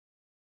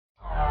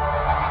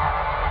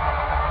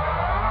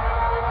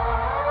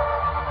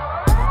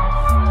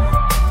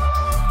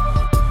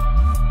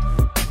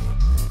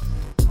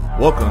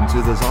Welcome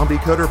to the Zombie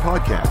Coder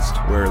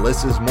Podcast, where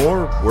less is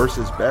more, worse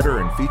is better,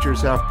 and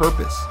features have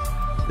purpose.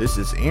 This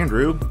is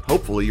Andrew,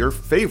 hopefully your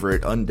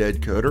favorite undead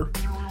coder,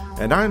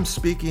 and I'm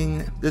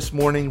speaking this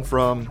morning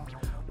from,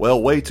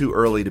 well, way too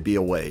early to be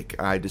awake.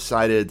 I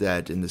decided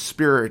that in the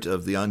spirit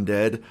of the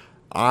undead,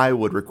 I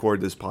would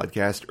record this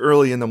podcast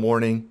early in the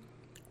morning,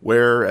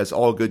 where, as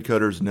all good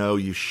coders know,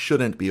 you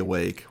shouldn't be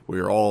awake.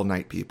 We're all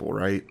night people,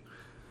 right?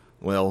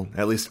 Well,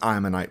 at least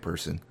I'm a night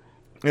person.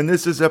 And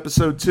this is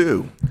episode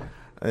 2.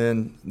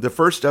 In the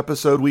first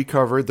episode, we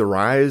covered the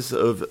rise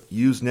of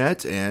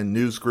Usenet and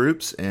news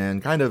groups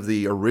and kind of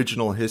the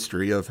original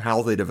history of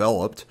how they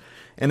developed.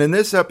 And in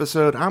this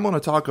episode, I'm going to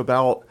talk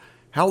about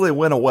how they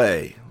went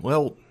away.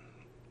 Well,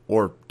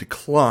 or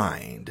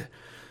declined.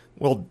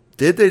 Well,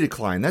 did they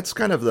decline? That's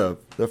kind of the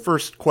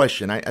first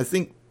question. I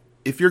think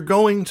if you're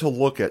going to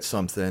look at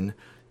something,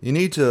 you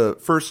need to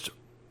first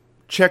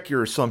check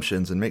your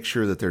assumptions and make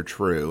sure that they're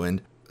true.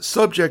 And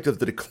subject of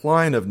the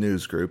decline of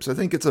news groups, I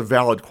think it's a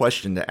valid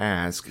question to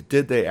ask.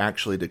 Did they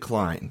actually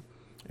decline?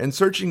 And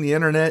searching the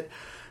internet,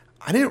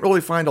 I didn't really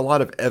find a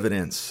lot of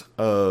evidence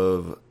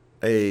of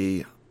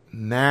a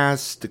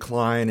mass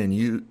decline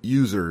in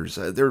users.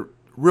 There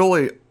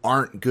really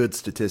aren't good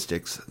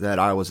statistics that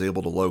I was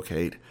able to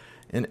locate.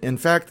 And in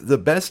fact, the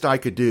best I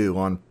could do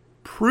on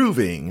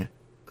proving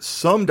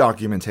some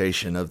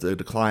documentation of the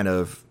decline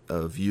of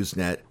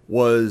Usenet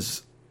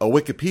was a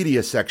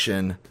Wikipedia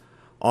section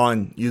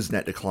on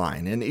Usenet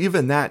decline, and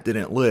even that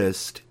didn't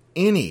list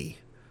any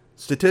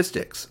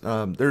statistics.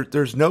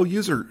 There's no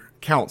user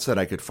counts that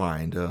I could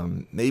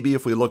find. Maybe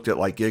if we looked at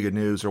like Giga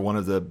News or one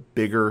of the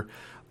bigger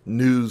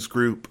news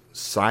group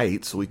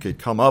sites, we could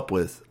come up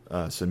with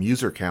some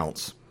user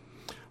counts.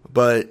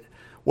 But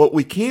what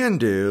we can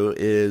do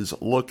is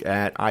look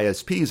at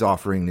ISPs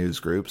offering news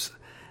groups,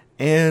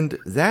 and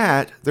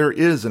that there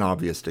is an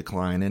obvious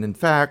decline. And in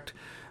fact,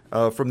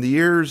 from the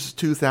years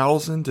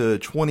 2000 to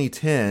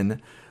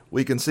 2010,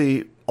 we can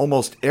see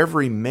almost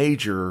every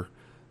major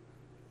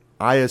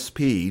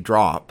ISP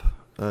drop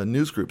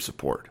newsgroup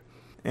support.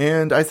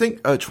 And I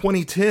think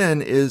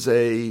 2010 is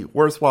a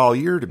worthwhile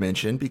year to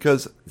mention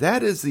because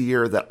that is the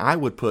year that I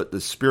would put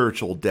the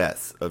spiritual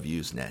death of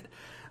Usenet.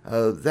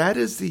 That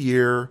is the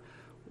year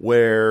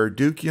where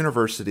Duke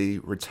University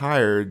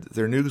retired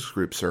their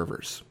newsgroup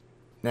servers.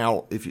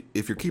 Now,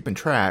 if you're keeping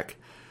track,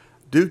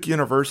 Duke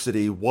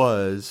University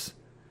was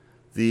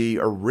the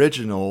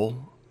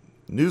original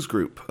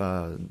newsgroup,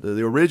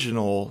 the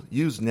original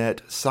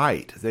Usenet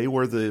site. They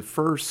were the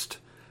first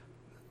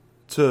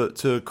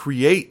to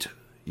create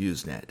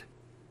Usenet.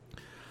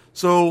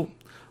 So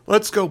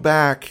let's go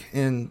back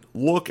and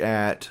look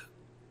at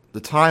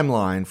the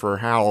timeline for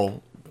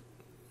how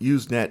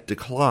Usenet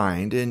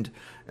declined. And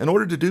in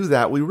order to do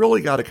that, we really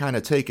got to kind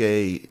of take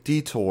a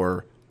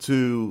detour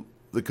to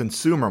the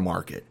consumer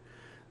market.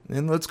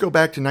 And let's go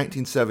back to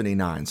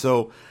 1979.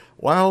 So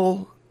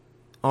while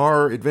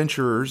our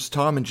adventurers,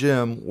 Tom and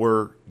Jim,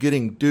 were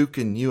getting Duke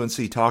and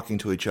UNC talking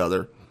to each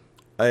other,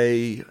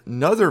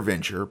 another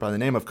venture by the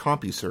name of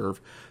CompuServe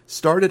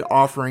started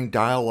offering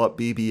dial-up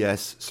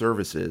BBS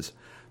services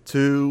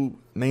to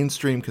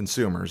mainstream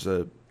consumers,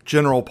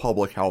 general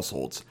public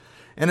households.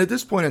 And at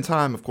this point in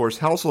time, of course,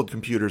 household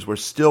computers were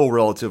still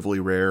relatively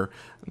rare,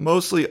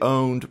 mostly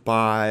owned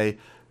by,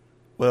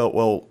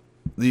 well,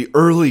 the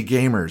early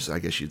gamers, I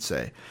guess you'd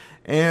say.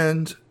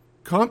 And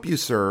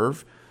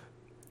CompuServe,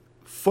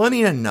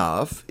 funny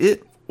enough,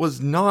 it was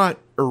not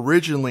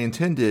originally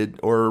intended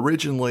or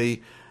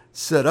originally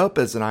set up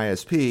as an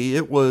ISP.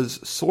 It was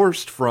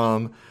sourced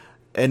from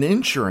an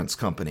insurance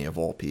company of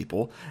all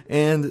people,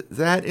 and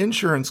that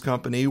insurance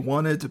company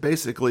wanted to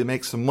basically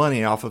make some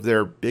money off of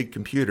their big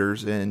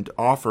computers and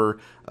offer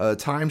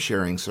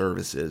time-sharing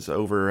services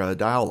over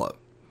dial-up.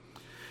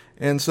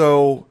 And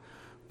so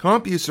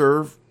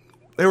CompuServe,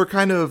 they were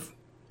kind of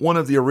one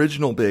of the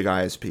original big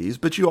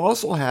ISPs, but you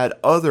also had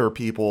other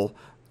people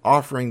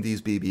offering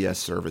these BBS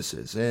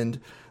services. And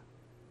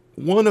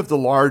one of the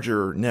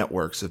larger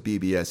networks of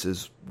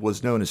BBSs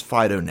was known as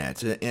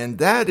FidoNet. And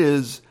that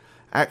is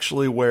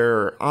actually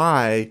where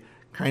I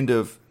kind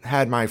of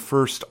had my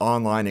first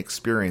online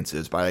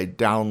experiences by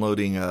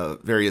downloading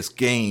various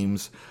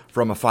games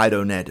from a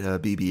FidoNet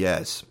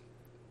BBS.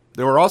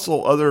 There were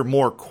also other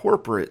more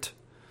corporate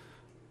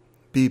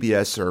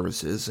BBS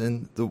services,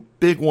 and the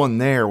big one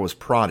there was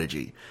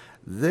Prodigy.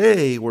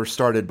 They were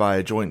started by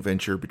a joint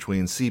venture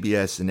between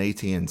CBS and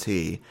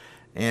AT&T,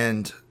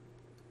 and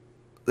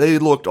they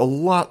looked a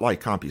lot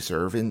like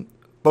CompuServe. And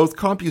both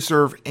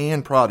CompuServe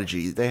and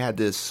Prodigy, they had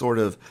this sort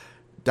of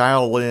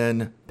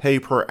dial-in,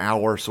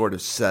 pay-per-hour sort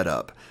of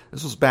setup.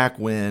 This was back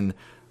when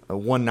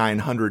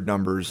 1-900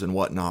 numbers and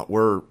whatnot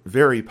were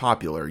very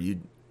popular.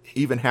 You'd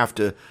even have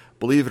to,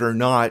 believe it or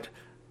not,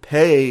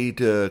 pay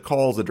to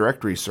call the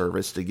directory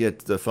service to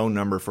get the phone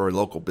number for a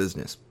local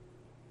business.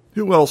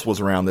 Who else was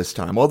around this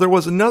time? Well, there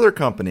was another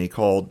company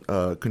called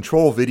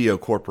Control Video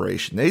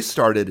Corporation. They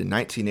started in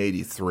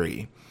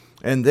 1983,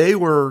 and they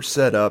were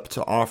set up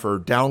to offer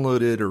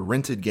downloaded or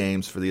rented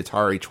games for the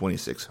Atari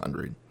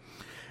 2600.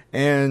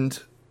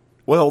 And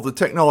Well, the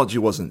technology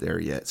wasn't there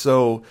yet.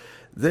 So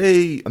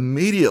they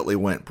immediately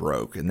went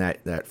broke in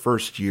that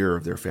first year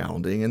of their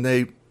founding, and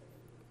they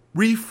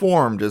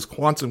reformed as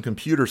Quantum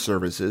Computer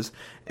Services,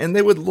 and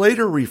they would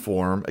later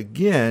reform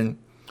again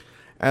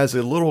as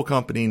a little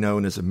company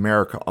known as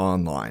America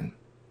Online.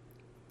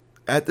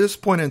 At this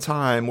point in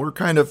time, we're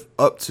kind of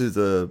up to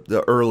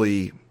the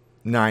early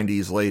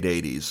 90s, late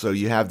 80s. So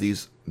you have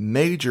these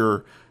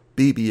major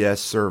BBS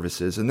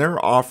services, and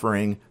they're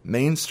offering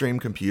mainstream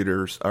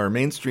computers or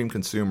mainstream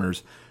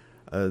consumers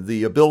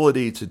the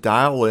ability to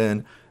dial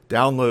in,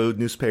 download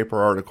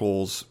newspaper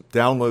articles,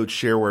 download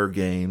shareware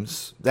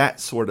games, that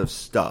sort of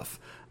stuff.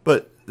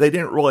 But they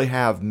didn't really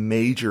have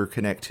major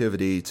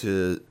connectivity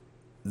to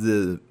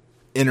the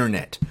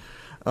internet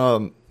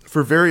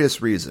for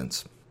various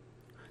reasons.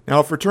 Now,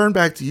 if we turn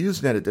back to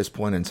Usenet at this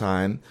point in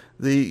time,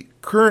 the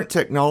current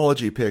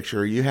technology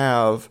picture, you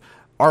have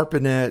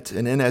ARPANET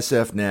and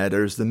NSFNet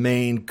as the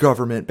main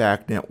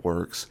government-backed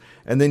networks.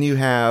 And then you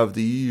have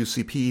the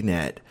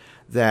UUCP-net,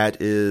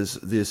 that is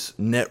this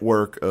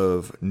network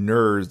of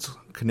nerds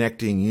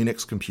connecting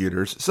Unix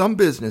computers, some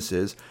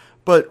businesses,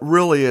 but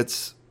really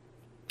it's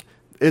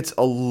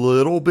a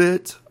little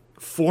bit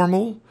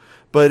formal,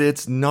 but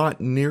it's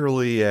not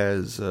nearly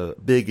as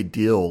big a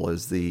deal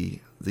as the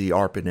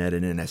ARPANET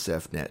and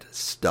NSFNet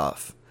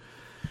stuff.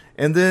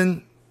 And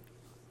then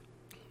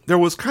there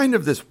was kind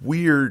of this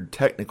weird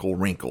technical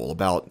wrinkle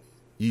about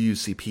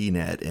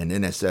UUCP-net and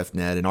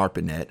NSFNet and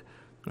ARPANET.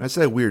 When I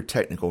say weird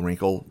technical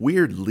wrinkle,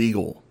 weird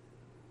legal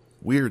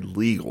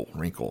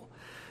wrinkle,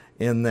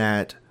 in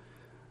that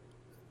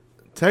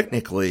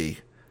technically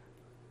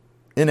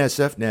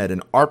NSFNet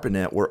and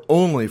ARPANET were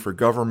only for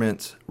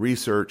government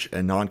research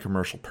and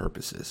non-commercial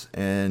purposes,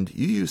 and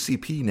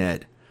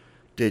UUCP-net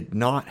did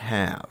not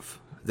have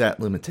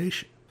that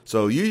limitation.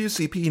 So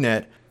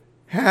UUCP-net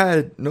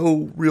had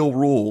no real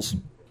rules,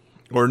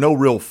 or no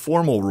real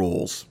formal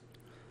rules,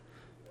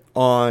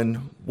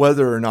 on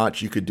whether or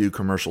not you could do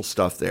commercial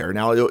stuff there.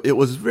 Now, it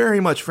was very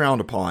much frowned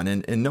upon,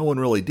 and no one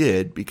really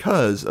did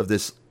because of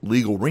this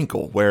legal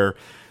wrinkle where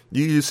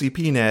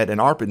UUCP-net and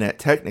ARPANET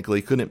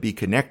technically couldn't be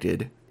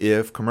connected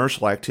if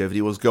commercial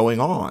activity was going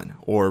on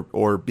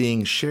or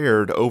being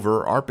shared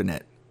over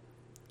ARPANET.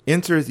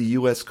 Enter the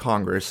U.S.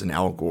 Congress and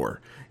Al Gore.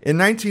 In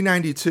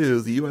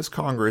 1992, the U.S.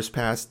 Congress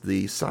passed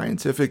the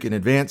Scientific and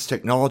Advanced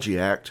Technology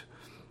Act,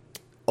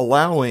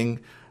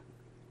 allowing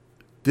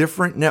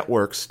different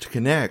networks to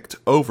connect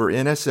over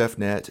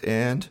NSFNet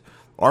and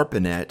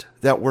ARPANET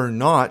that were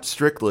not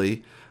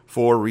strictly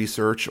for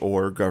research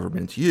or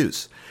government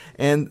use.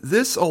 And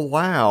this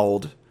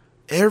allowed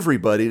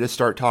everybody to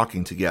start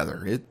talking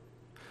together.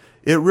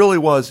 It really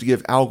was, to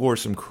give Al Gore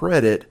some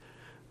credit,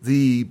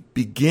 the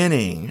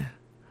beginning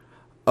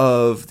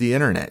of the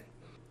internet.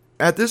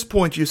 At this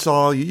point, you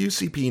saw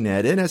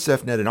UUCP-net,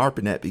 NSFNet, and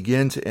ARPANET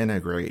begin to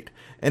integrate,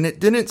 and it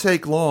didn't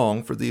take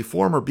long for the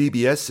former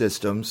BBS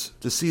systems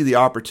to see the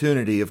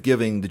opportunity of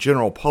giving the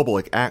general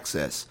public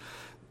access.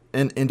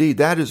 And indeed,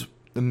 that is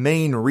the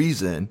main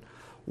reason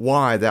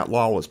why that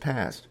law was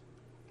passed.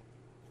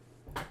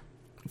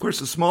 Of course,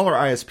 the smaller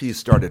ISPs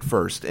started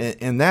first,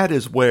 and that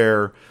is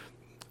where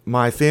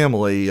my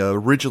family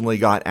originally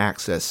got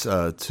access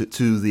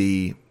to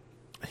the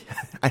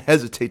I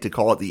hesitate to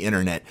call it the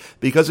internet,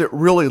 because it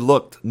really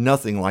looked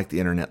nothing like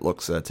the internet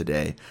looks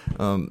today.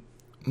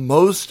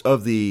 Most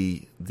of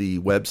the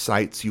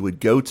websites you would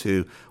go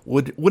to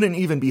wouldn't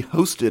even be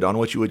hosted on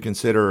what you would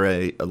consider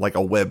a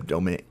web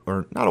domain,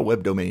 or not a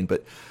web domain,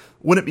 but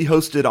wouldn't be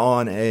hosted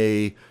on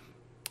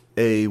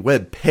a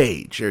web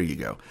page. There you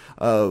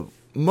go.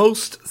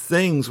 Most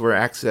things were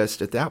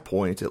accessed at that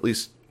point, at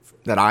least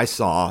that I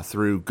saw,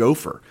 through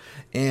Gopher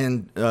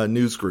and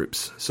news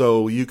groups.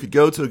 So you could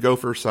go to a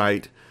Gopher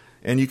site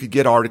and you could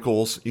get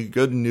articles. You could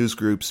go to news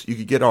groups. You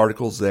could get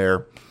articles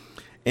there.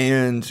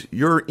 And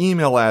your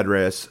email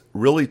address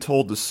really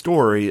told the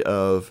story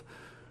of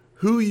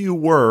who you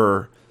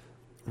were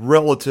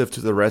relative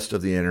to the rest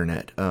of the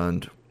internet.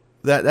 And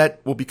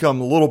that will become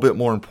a little bit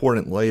more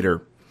important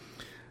later,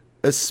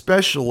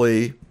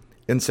 especially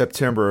in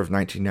September of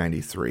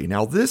 1993.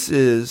 Now, this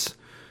is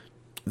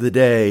the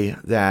day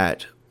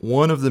that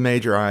one of the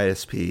major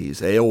ISPs,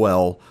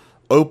 AOL,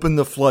 opened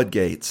the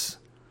floodgates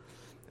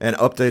and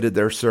updated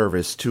their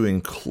service to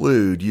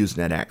include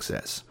Usenet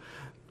access.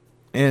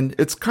 And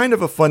it's kind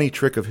of a funny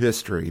trick of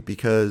history,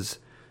 because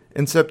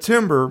in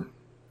September,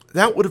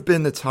 that would have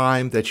been the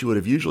time that you would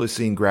have usually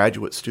seen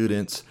graduate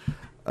students,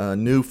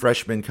 new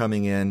freshmen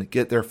coming in,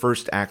 get their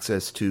first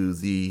access to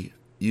the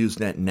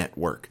Usenet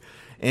network.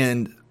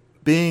 And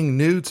being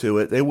new to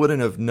it, they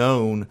wouldn't have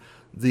known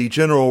the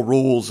general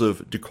rules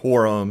of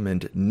decorum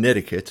and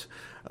netiquette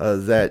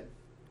that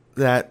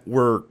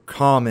were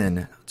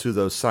common to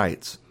those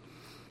sites.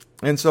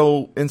 And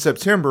so in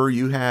September,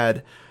 you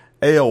had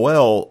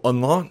AOL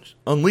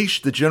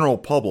unleash the general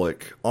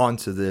public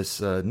onto this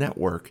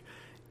network.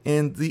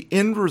 And the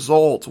end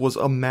result was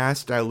a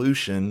mass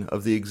dilution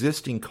of the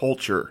existing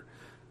culture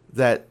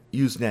that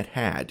Usenet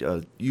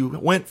had. You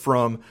went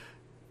from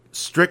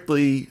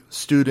strictly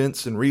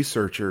students and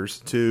researchers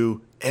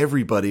to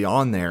everybody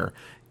on there,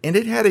 and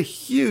it had a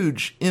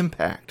huge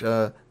impact.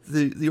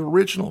 The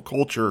original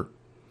culture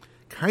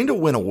kind of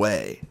went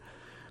away.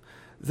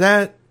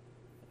 That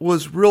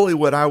was really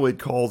what I would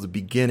call the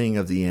beginning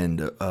of the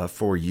end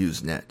for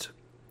Usenet.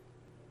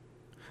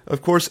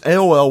 Of course,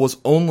 AOL was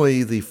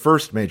only the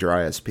first major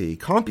ISP.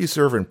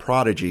 CompuServe and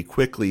Prodigy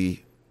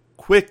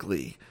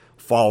quickly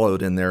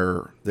followed in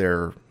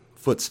their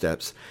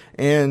footsteps.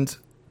 And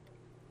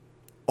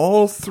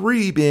all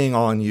three being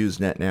on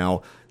Usenet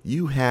now,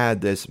 you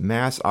had this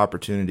mass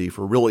opportunity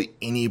for really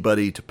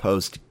anybody to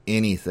post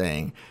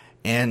anything.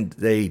 And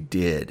they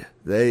did.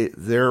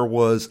 There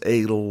was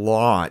a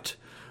lot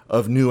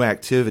of new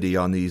activity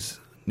on these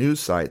news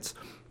sites.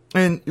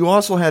 And you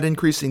also had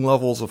increasing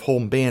levels of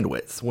home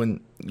bandwidth.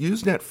 When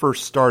Usenet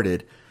first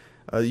started,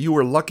 you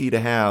were lucky to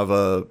have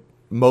a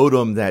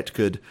modem that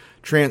could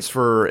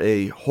transfer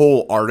a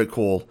whole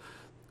article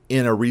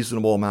in a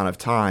reasonable amount of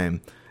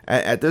time.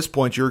 At this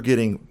point, you're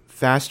getting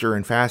faster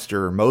and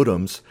faster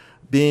modems,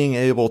 being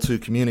able to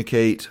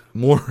communicate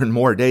more and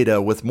more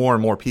data with more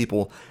and more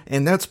people,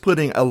 and that's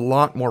putting a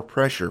lot more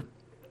pressure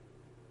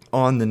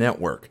on the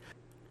network.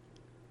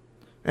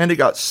 And it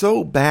got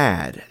so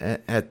bad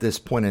at this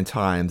point in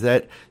time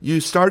that you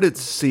started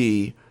to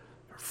see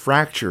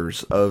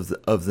fractures of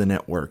the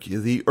network.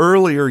 The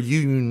earlier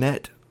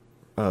Usenet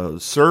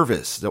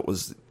service that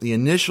was the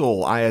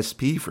initial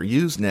ISP for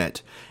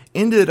Usenet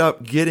ended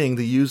up getting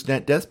the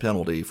Usenet death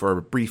penalty for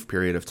a brief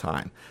period of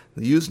time.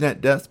 The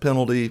Usenet death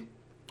penalty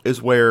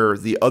is where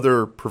the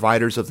other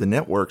providers of the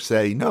network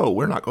say, no,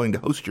 we're not going to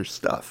host your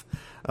stuff.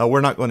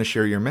 We're not going to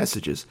share your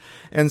messages.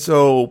 And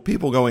so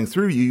people going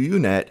through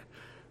Usenet,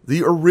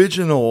 the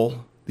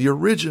original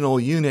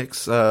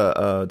Unix,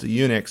 the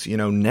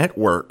Unix,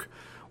 network,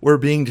 were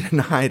being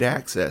denied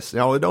access.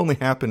 Now, it only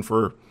happened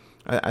for,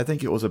 I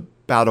think it was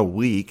about a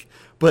week,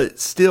 but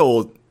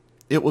still,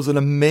 it was an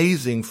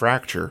amazing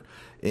fracture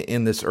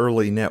in this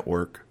early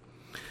network.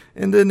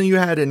 And then you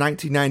had in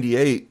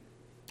 1998,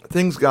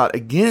 things got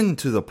again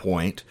to the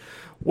point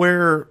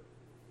where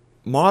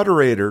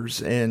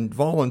moderators and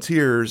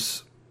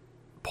volunteers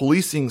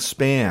policing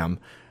spam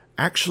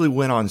actually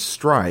went on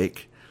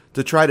strike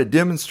to try to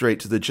demonstrate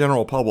to the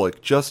general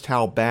public just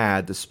how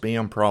bad the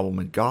spam problem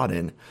had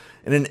gotten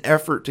in an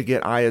effort to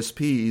get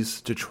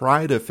ISPs to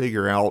try to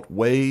figure out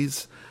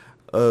ways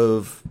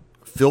of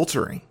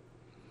filtering.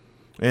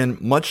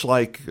 And much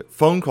like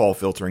phone call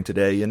filtering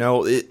today,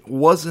 it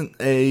wasn't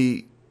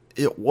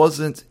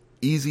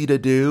easy to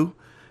do.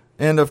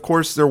 And of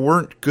course, there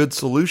weren't good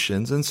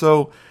solutions. And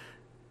so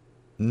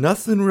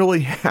nothing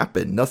really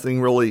happened.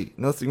 Nothing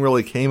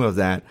really came of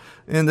that.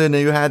 And then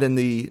you had in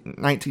the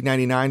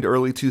 1999 to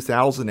early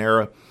 2000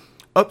 era,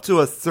 up to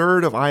a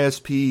third of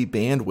ISP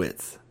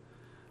bandwidth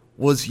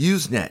was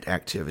Usenet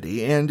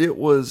activity. And it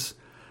was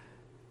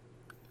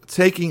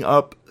taking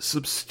up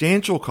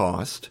substantial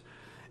cost,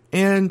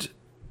 and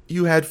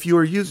you had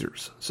fewer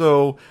users.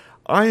 So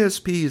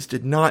ISPs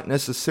did not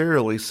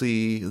necessarily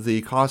see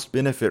the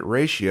cost-benefit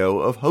ratio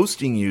of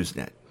hosting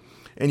Usenet.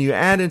 And you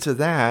add into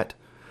that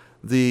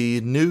the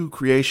new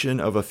creation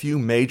of a few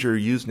major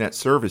Usenet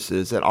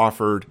services that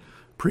offered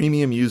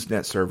premium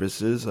Usenet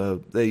services.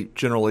 They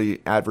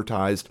generally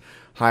advertised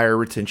higher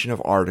retention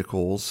of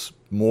articles,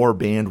 more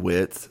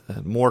bandwidth,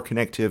 more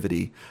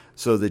connectivity,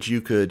 so that you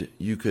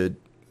could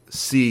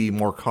see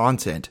more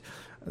content.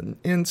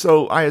 And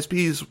so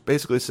ISPs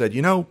basically said,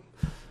 no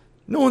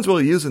one's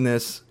really using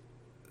this.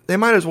 They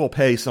might as well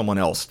pay someone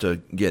else to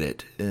get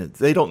it.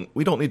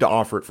 We don't need to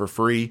offer it for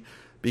free,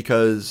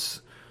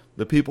 because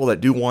the people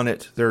that do want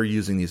it, they're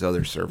using these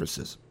other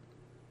services.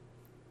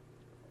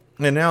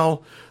 And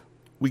now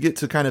we get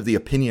to kind of the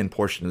opinion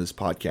portion of this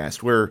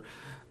podcast, where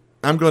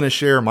I'm going to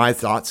share my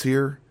thoughts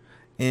here.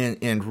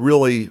 And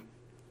really,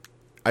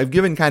 I've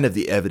given kind of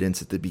the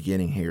evidence at the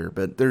beginning here,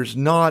 but there's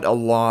not a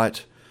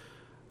lot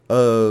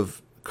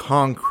of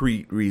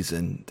concrete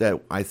reason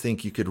that I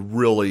think you could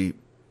really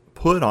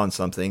put on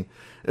something,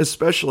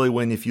 especially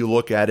when, if you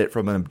look at it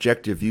from an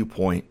objective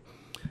viewpoint,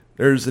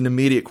 there's an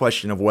immediate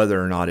question of whether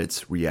or not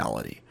it's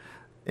reality.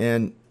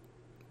 And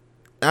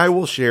I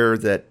will share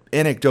that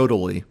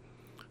anecdotally,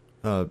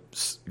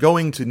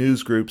 going to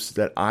news groups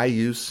that I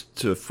used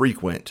to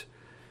frequent,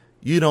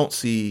 you don't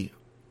see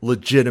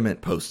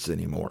legitimate posts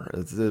anymore.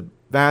 The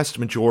vast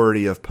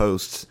majority of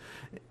posts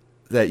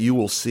that you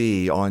will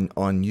see on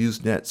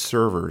Usenet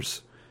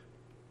servers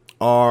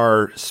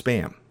are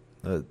spam.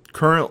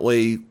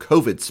 Currently,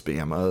 COVID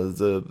spam.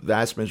 The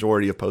vast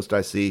majority of posts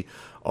I see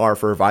are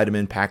for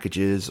vitamin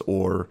packages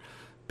or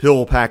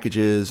pill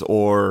packages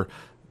or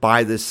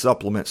buy this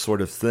supplement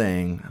sort of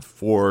thing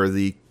for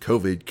the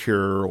COVID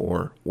cure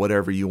or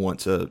whatever you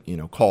want to,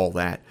 call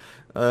that.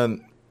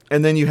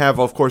 And then you have,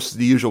 of course,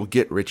 the usual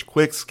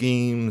get-rich-quick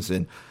schemes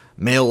and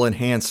mail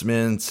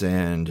enhancements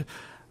and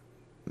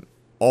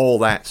all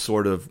that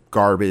sort of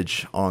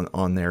garbage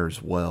on there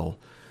as well.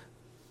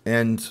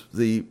 And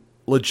the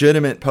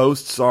legitimate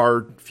posts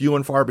are few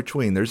and far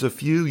between. There's a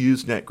few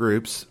Usenet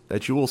groups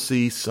that you will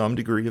see some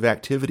degree of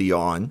activity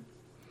on.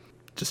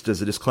 just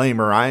as a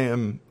disclaimer,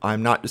 I'm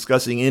not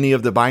discussing any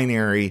of the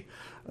binary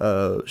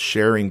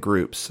sharing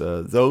groups.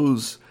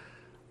 Those,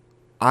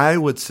 I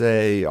would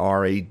say,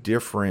 are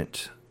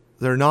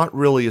they're not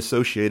really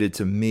associated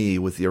to me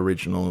with the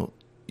original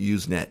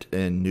Usenet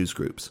and news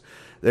groups.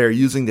 They're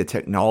using the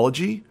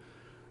technology,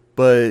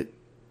 but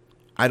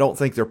I don't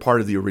think they're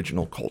part of the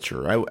original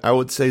culture. I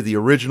would say the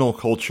original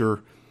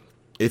culture,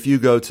 if you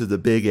go to the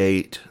Big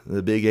Eight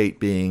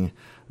being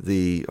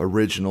the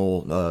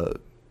original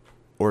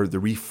or the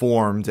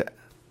reformed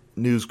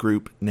news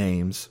group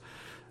names,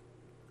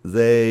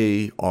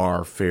 they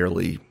are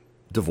fairly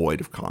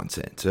devoid of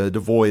content,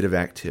 devoid of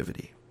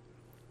activity.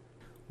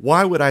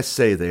 Why would I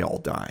say they all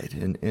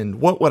died? And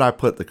what would I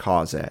put the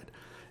cause at?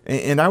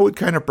 And I would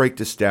kind of break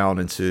this down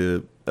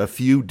into a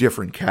few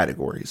different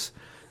categories.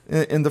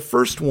 And the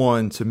first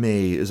one to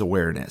me is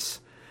awareness.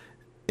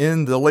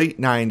 In the late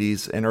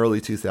 90s and early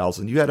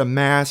 2000s, you had a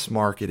mass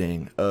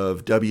marketing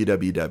of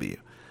www.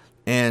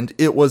 And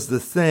it was the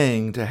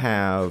thing to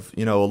have,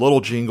 a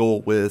little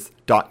jingle with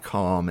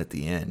 .com at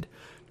the end.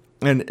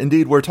 And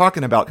indeed, we're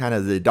talking about kind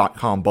of the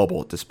 .com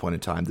bubble at this point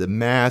in time, the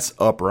mass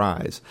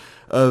uprise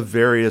of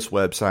various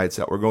websites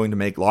that were going to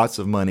make lots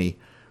of money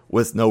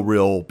with no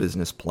real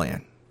business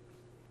plan.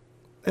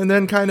 And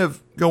then kind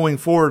of going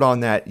forward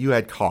on that, you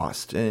had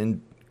cost.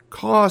 And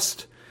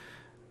cost,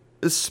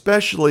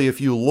 especially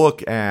if you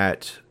look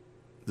at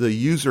the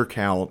user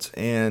count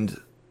and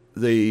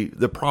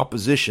the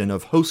proposition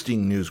of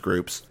hosting news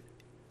groups,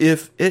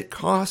 if it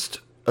cost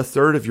a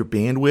third of your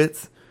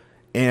bandwidth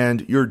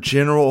and your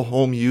general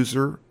home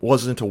user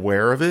wasn't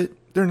aware of it,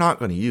 they're not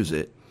going to use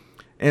it.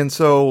 And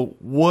so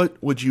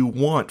what would you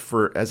want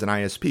as an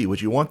ISP?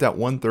 Would you want that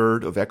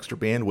 1/3 of extra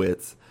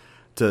bandwidth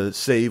to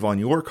save on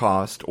your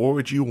cost, or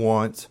would you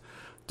want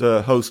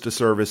to host a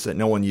service that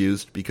no one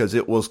used because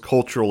it was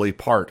culturally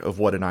part of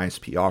what an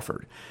ISP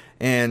offered?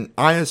 And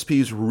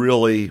ISPs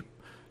really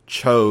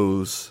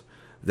chose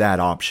that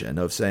option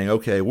of saying,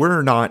 okay,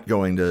 we're not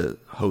going to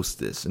host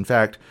this. In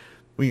fact,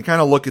 when you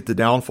kind of look at the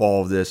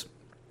downfall of this,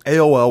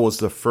 AOL was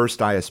the first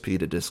ISP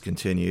to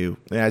discontinue.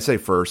 And I say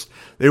first,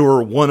 they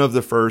were one of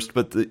the first,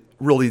 but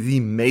really the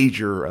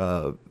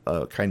major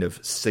kind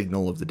of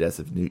signal of the death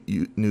of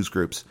news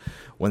groups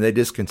when they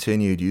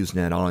discontinued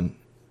Usenet on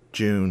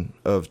June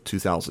of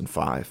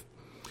 2005.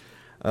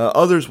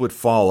 Others would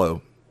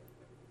follow.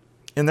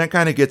 And that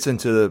kind of gets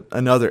into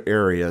another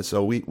area.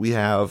 So we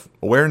have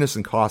awareness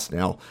and cost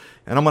now,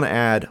 and I'm going to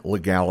add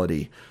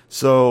legality.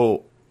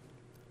 So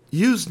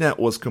Usenet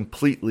was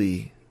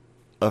completely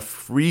a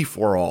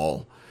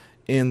free-for-all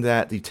in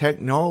that the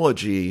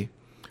technology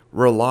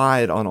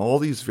relied on all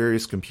these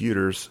various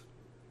computers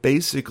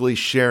basically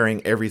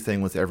sharing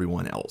everything with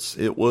everyone else.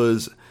 It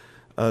was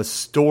a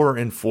store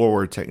and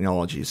forward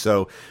technology.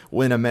 So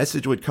when a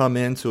message would come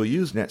into a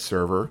Usenet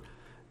server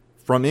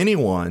from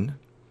anyone,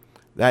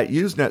 that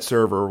Usenet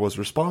server was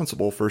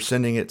responsible for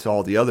sending it to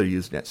all the other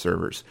Usenet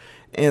servers.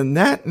 And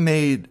that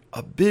made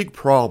a big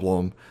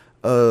problem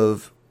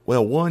of,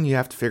 well, one, you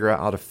have to figure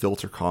out how to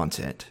filter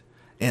content.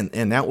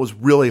 And that was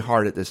really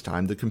hard at this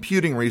time. The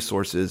computing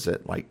resources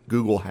that like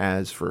Google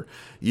has for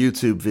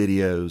YouTube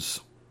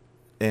videos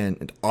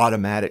and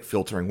automatic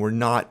filtering were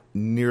not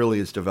nearly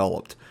as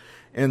developed.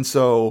 And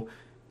so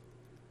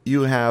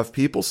you have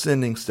people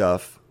sending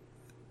stuff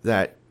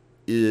that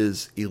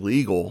is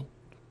illegal.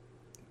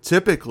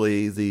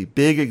 Typically, the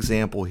big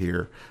example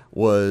here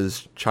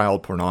was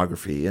child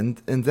pornography. And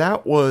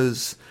that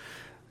was,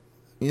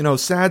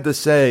 sad to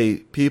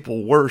say,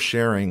 people were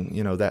sharing,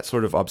 that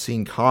sort of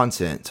obscene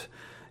content.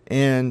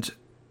 And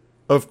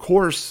of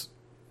course,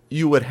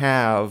 you would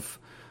have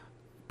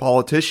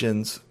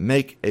politicians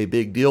make a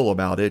big deal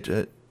about it.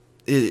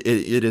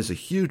 It is a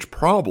huge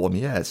problem,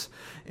 yes.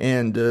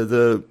 And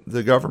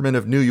the government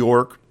of New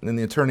York and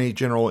the Attorney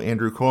General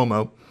Andrew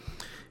Cuomo,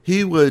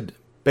 he would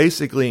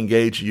basically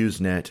engage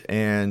Usenet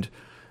and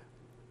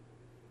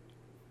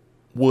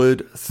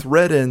would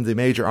threaten the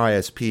major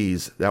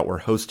ISPs that were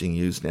hosting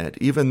Usenet,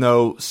 even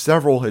though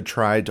several had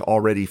tried to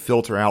already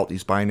filter out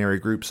these binary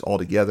groups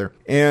altogether.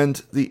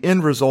 And the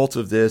end result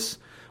of this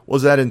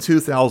was that in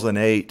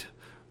 2008,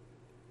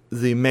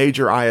 the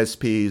major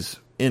ISPs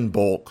in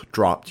bulk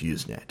dropped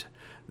Usenet.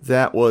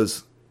 That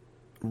was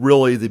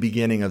really the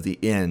beginning of the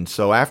end.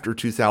 So after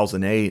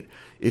 2008,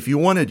 if you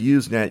wanted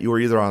Usenet, you were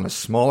either on a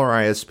smaller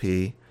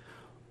ISP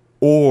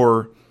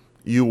or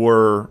you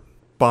were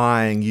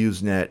buying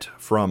Usenet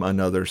from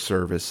another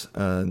service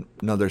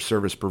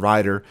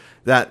provider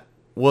that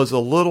was a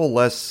little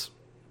less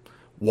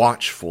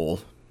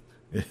watchful,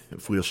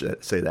 if we'll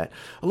say that,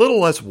 a little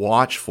less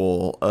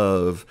watchful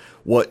of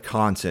what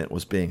content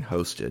was being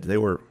hosted. They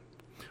were,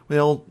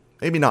 well,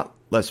 maybe not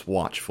less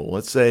watchful.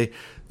 Let's say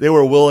they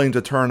were willing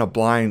to turn a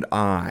blind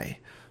eye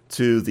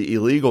to the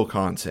illegal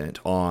content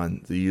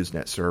on the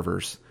Usenet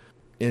servers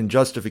in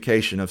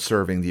justification of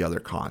serving the other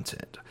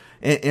content.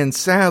 And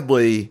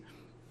sadly,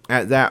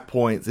 at that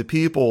point, the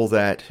people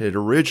that had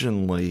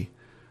originally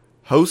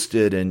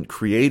hosted and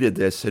created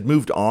this had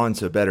moved on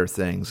to better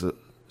things.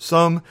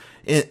 Some,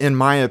 in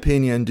my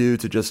opinion, due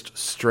to just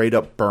straight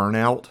up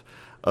burnout.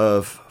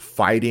 of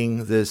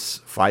fighting this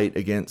fight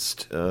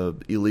against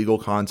illegal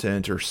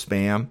content or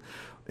spam,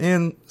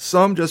 and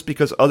some just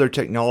because other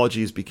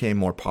technologies became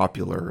more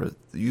popular.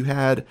 You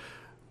had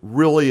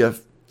really a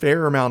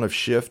fair amount of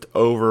shift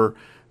over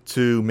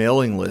to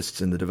mailing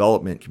lists in the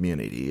development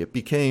community. It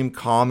became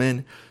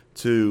common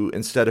to,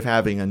 instead of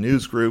having a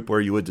news group where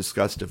you would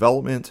discuss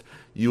development,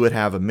 you would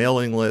have a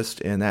mailing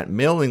list, and that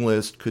mailing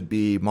list could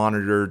be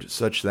monitored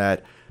such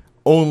that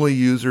only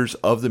users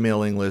of the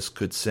mailing list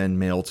could send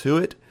mail to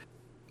it.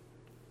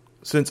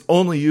 Since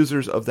only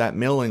users of that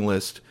mailing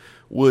list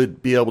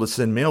would be able to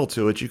send mail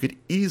to it, you could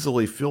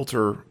easily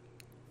filter,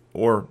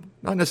 or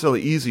not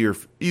necessarily easier,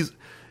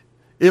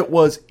 it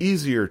was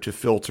easier to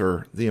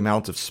filter the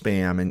amount of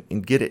spam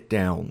and get it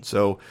down.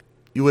 So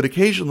you would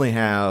occasionally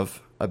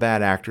have a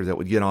bad actor that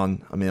would get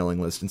on a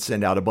mailing list and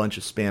send out a bunch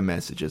of spam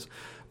messages.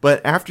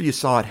 But after you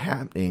saw it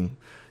happening,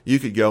 you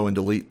could go and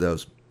delete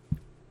those.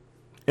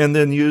 And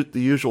then the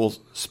usual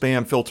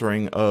spam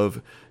filtering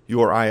of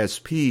your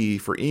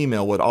ISP for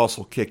email would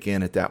also kick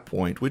in at that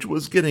point, which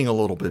was getting a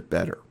little bit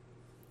better.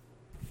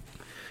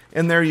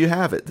 And there you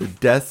have it, the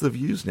death of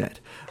Usenet.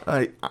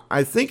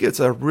 I think it's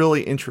a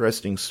really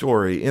interesting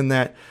story in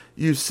that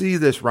you see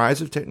this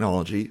rise of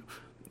technology.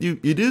 You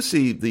do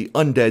see the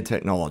undead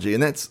technology,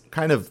 and that's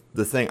kind of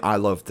the thing I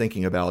love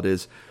thinking about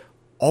is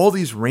all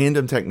these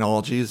random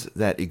technologies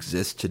that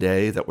exist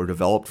today that were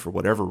developed for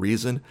whatever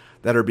reason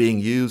that are being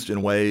used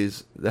in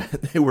ways that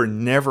they were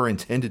never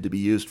intended to be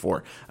used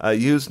for.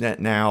 Usenet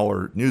now,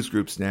 or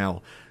newsgroups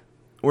now,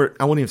 or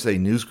I won't even say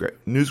news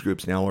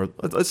groups now, or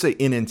let's say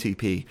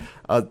NNTP.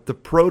 The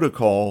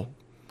protocol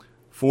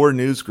for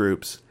news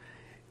groups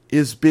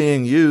is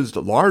being used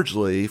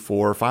largely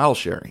for file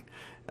sharing.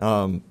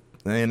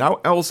 And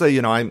I will say,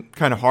 I'm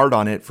kind of hard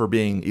on it for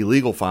being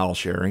illegal file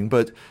sharing,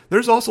 but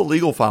there's also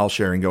legal file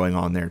sharing going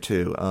on there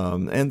too.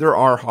 And there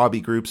are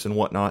hobby groups and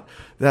whatnot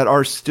that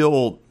are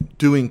still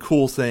doing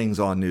cool things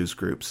on news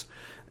groups.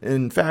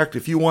 In fact,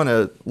 if you want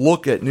to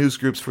look at news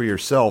groups for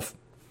yourself,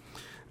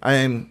 I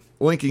am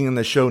linking in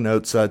the show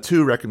notes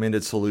 2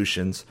 recommended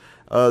solutions.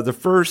 The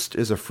first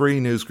is a free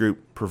news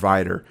group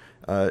provider,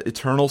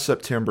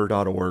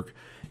 eternalseptember.org.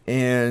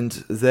 And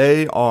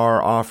they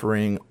are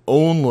offering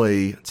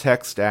only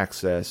text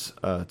access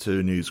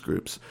to news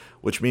groups,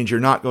 which means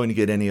you're not going to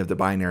get any of the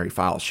binary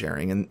file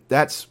sharing. And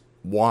that's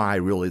why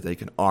really they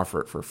can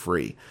offer it for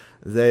free.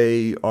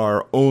 They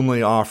are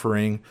only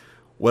offering,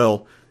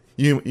 well,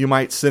 you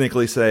might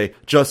cynically say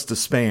just the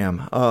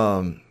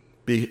spam,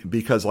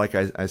 because like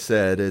I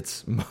said,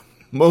 it's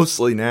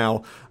mostly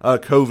now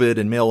COVID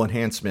and mail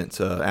enhancement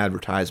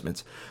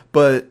advertisements.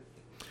 But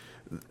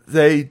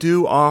they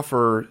do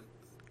offer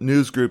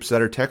news groups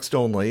that are text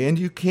only, and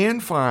you can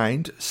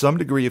find some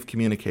degree of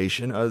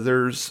communication.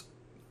 There's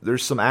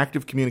some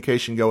active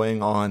communication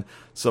going on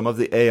some of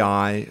the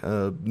AI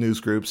news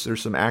groups.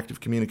 There's some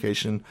active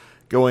communication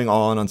going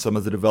on some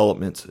of the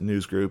development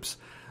news groups.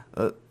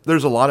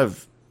 There's a lot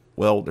of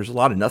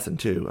nothing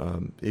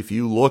too. If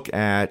you look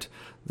at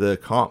the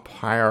comp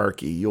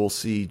hierarchy, you'll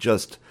see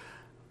just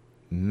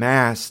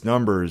mass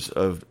numbers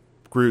of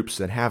groups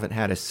that haven't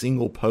had a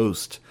single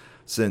post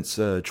since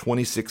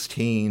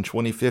 2016,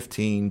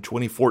 2015,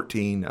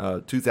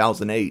 2014,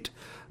 2008,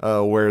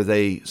 where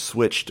they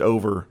switched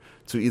over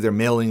to either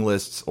mailing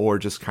lists or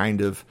just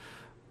kind of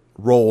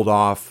rolled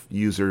off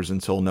users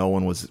until no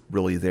one was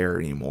really there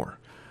anymore.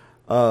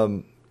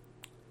 For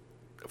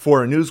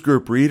a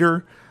newsgroup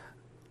reader,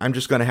 I'm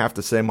just going to have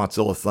to say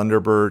Mozilla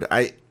Thunderbird.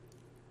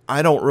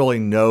 I don't really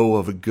know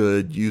of a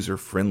good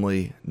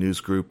user-friendly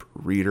newsgroup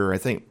reader. I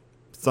think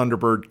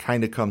Thunderbird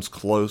kind of comes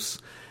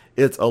close.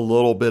 It's a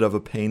little bit of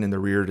a pain in the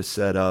rear to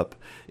set up.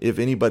 If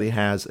anybody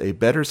has a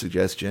better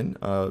suggestion,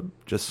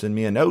 just send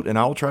me a note and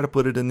I'll try to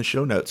put it in the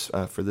show notes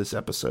for this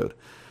episode.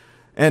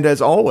 And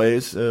as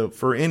always,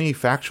 for any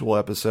factual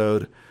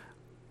episode,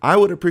 I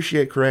would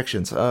appreciate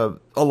corrections. A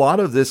lot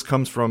of this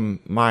comes from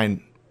my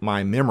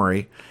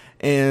memory,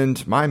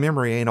 and my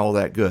memory ain't all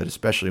that good,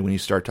 especially when you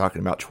start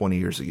talking about 20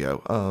 years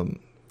ago.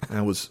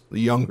 I was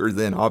younger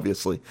then,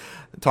 obviously,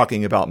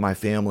 talking about my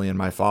family and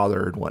my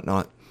father and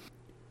whatnot.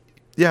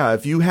 Yeah,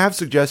 if you have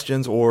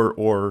suggestions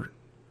or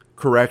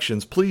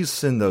corrections, please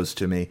send those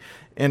to me,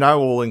 and I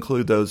will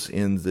include those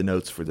in the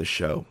notes for the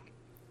show.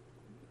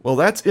 Well,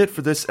 that's it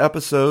for this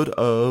episode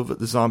of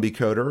The Zombie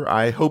Coder.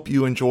 I hope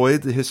you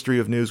enjoyed the history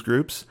of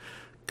newsgroups.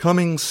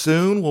 Coming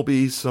soon will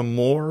be some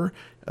more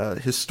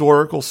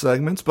historical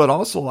segments, but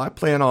also I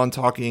plan on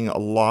talking a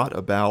lot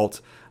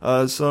about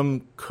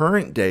some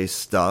current day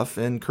stuff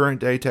and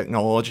current day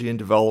technology and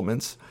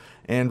developments,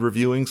 and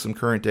reviewing some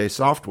current day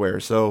software.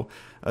 So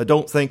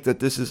don't think that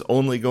this is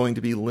only going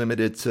to be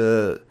limited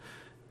to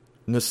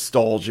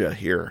nostalgia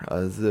here.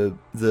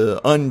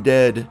 The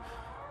undead,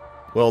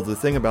 well, the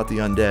thing about the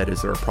undead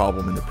is they're a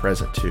problem in the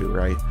present too,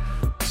 right?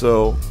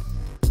 So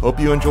hope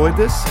you enjoyed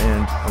this,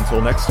 and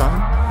until next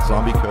time,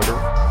 Zombie Coder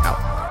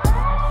out.